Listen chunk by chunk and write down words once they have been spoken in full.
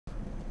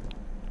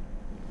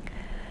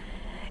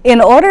In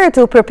order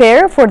to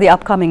prepare for the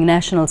upcoming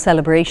national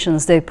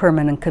celebrations, the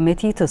Permanent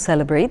Committee to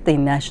celebrate the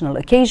national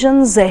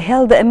occasions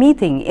held a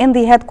meeting in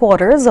the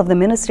headquarters of the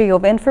Ministry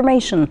of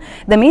Information.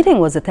 The meeting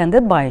was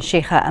attended by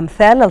Sheikha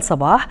Amthal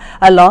Al-Sabah,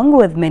 along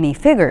with many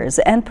figures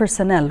and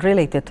personnel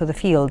related to the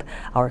field.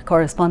 Our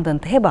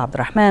correspondent Hiba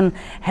Abdurrahman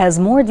has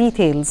more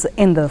details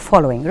in the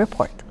following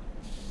report.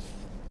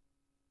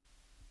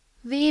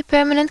 The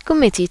Permanent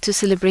Committee to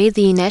celebrate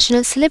the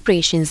national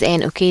celebrations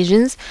and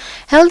occasions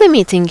held a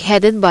meeting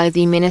headed by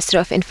the Minister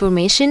of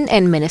Information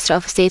and Minister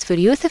of State for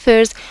Youth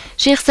Affairs,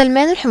 Sheikh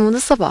Salman Al-Hamoud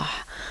Al-Sabah,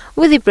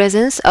 with the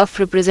presence of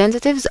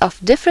representatives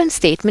of different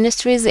state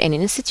ministries and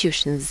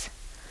institutions.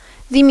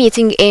 The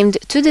meeting aimed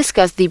to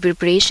discuss the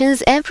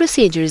preparations and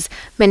procedures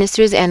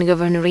ministers and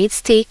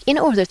governorates take in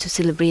order to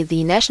celebrate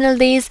the national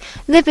days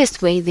the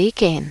best way they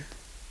can.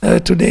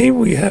 Today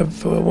we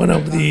have one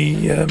of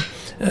the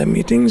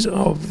meetings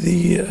of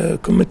the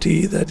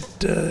committee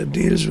that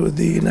deals with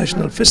the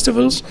national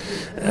festivals.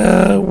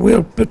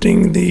 We're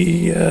putting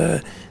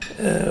the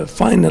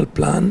final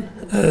plan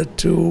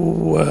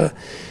to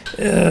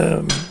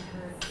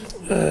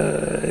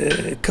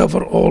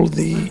cover all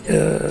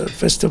the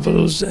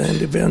festivals and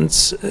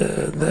events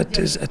that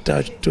is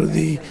attached to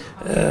the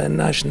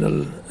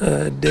national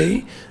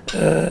day,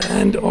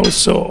 and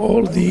also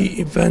all the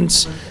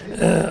events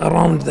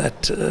around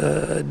that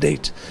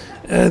date.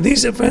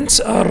 These events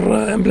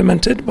are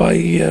implemented by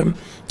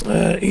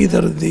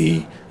either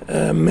the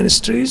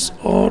ministries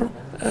or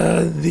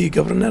the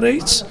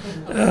governorates.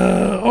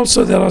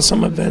 Also, there are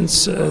some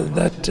events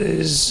that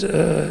is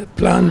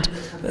planned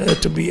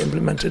to be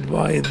implemented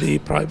by the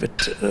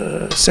private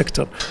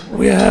sector.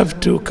 We have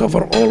to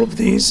cover all of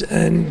these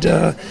and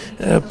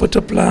put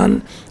a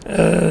plan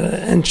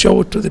and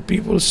show it to the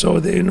people so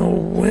they know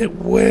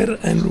where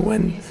and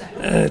when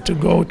to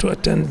go to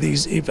attend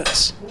these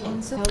events.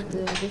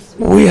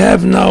 We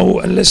have now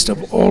a list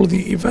of all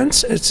the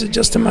events. It's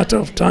just a matter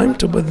of time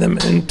to put them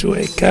into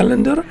a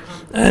calendar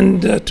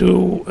and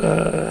to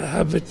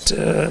have it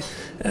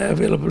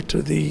available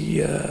to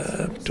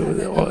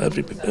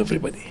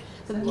everybody.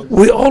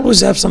 We always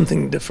have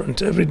something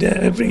different every day.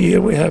 Every year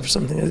we have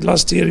something.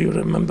 Last year, you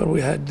remember, we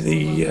had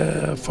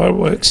the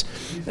fireworks.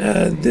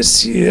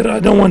 This year, I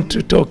don't want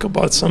to talk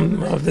about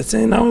some of the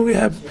things. Now we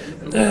have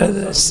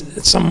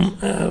some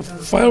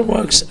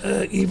fireworks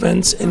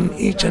events in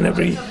each and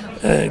every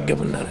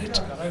governorate.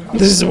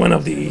 This is one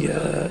of the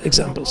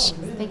examples.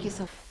 Thank you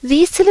so much.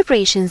 These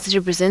celebrations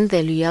represent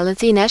the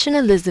loyalty,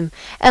 nationalism,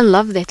 and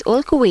love that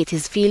all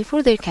Kuwaitis feel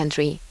for their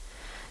country.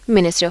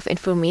 Ministry of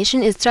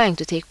Information is trying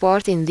to take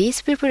part in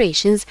these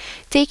preparations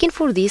taken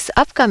for these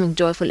upcoming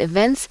joyful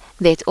events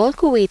that all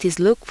Kuwaitis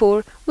look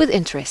for with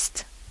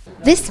interest.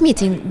 This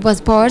meeting was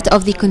part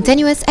of the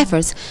continuous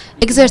efforts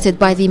exerted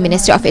by the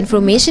Ministry of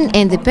Information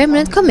and the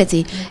Permanent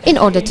Committee in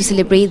order to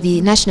celebrate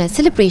the national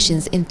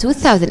celebrations in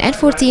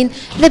 2014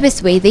 the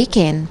best way they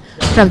can.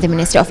 From the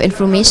Ministry of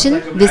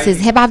Information, this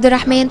is Hiba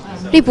Abdurrahman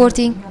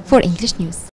reporting for English News.